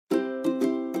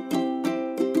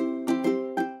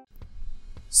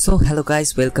So hello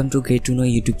guys, welcome to Get to Know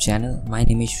YouTube channel. My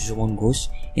name is Shubham Ghosh.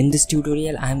 In this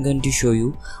tutorial I am going to show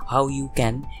you how you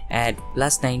can add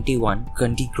 +91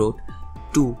 country code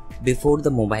to before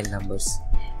the mobile numbers.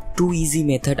 Two easy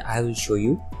method I will show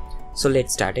you. So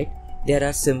let's start it. There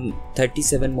are some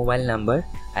 37 mobile number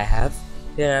I have.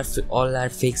 All are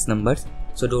fixed numbers,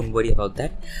 so don't worry about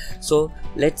that. So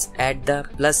let's add the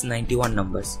 +91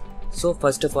 numbers. So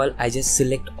first of all I just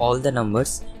select all the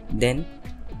numbers, then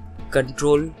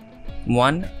Control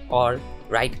 1 or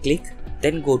right click,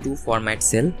 then go to format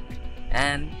cell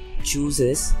and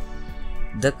chooses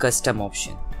the custom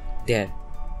option. There,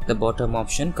 the bottom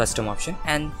option, custom option,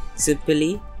 and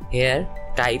simply here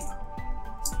type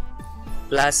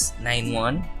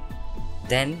 +91,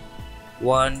 then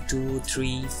 1 2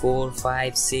 3 4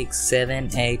 5 6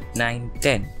 7 8 9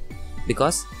 10,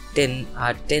 because 10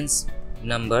 are tens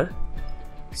number,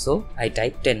 so I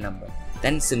type 10 number,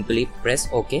 then simply press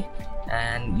OK,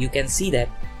 and you can see that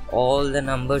all the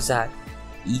numbers are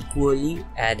equally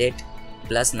added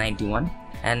 +91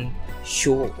 and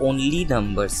show only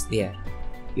numbers there.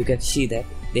 You can see that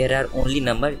there are only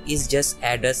number is just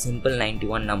add a simple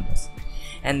 91 numbers.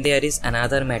 And there is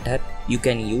another method you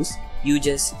can use. You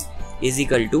just is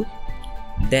equal to,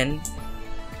 then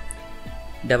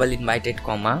double inverted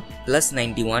comma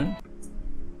 +91,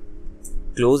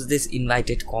 close this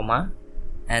inverted comma,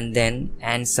 and then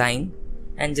and sign,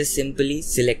 and just simply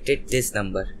selected this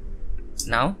number.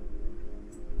 Now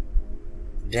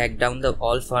drag down the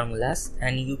all formulas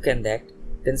and you can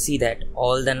see that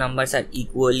all the numbers are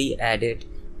equally added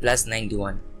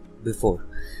 +91 before.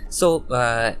 So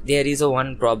there is a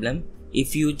one problem.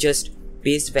 If you just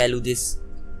paste value this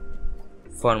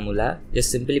formula,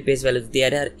 just simply paste value,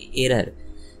 there are error.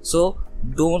 So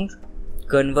don't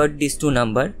convert this to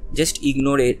number, just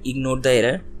ignore it, ignore the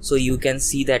error, so you can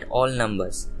see that all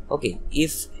numbers. Okay,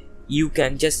 if you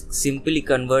can just simply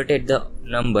converted the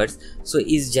numbers, so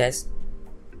it's just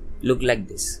look like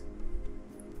this,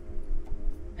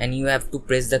 and you have to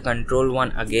press the Control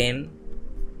 1 again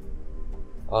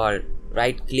or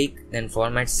right click, then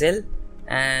format cell,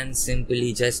 and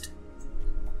simply just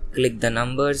click the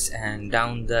numbers and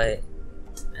down the,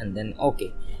 and then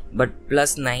OK, but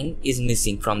 +9 is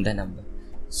missing from the number.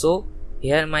 So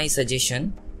here my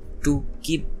suggestion to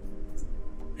keep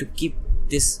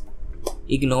this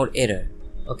ignore error.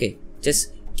 Okay,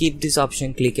 just keep this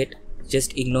option, click it,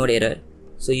 just ignore error,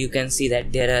 so you can see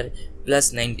that there are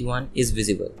 +91 is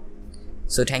visible.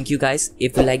 So thank you guys.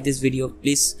 If you like this video,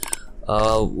 please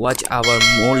watch our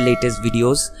more latest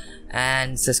videos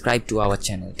and subscribe to our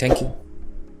channel. Thank you.